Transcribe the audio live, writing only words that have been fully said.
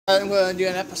I'm going to do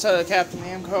an episode of Captain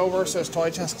Namco versus Toy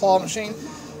Chest Claw Machine.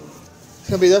 It's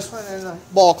going to be this one and the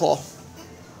ball claw.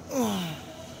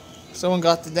 Someone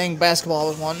got the dang basketball I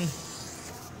was wanting.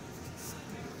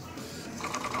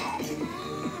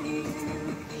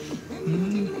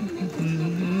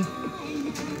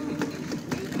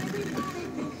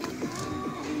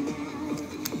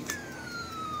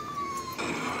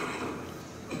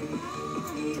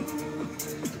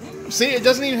 See, it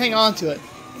doesn't even hang on to it.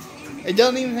 It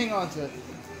doesn't even hang on to it.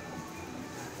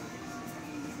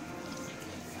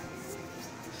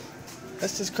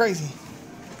 That's just crazy.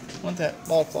 I want that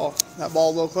ball claw, that ball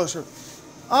a little closer.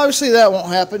 Obviously that won't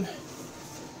happen.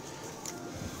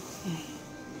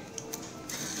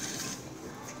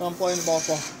 So I'm playing the ball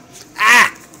claw.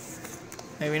 Ah!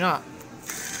 Maybe not.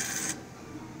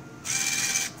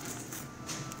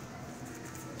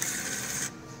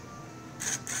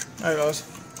 There it goes.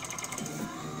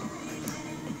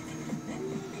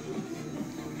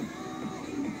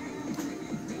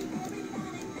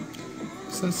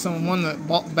 Since someone won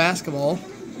the basketball.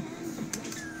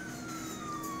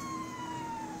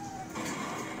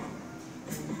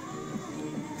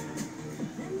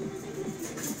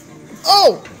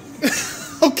 Oh!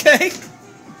 Okay.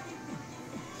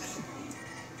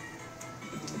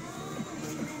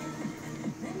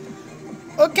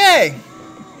 Okay.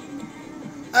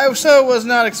 I so was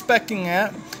not expecting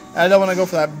that. I don't want to go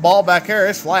for that ball back there.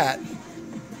 It's flat.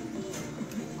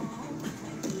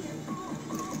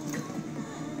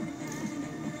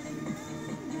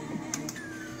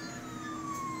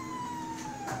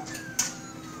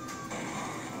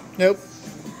 Nope.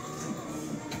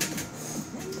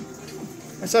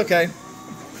 It's okay.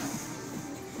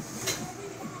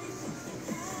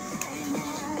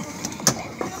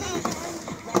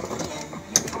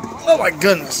 Oh my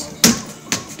goodness.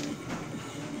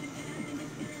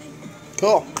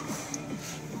 Cool.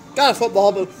 Got a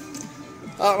football, but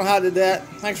I don't know how I did that.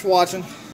 Thanks for watching.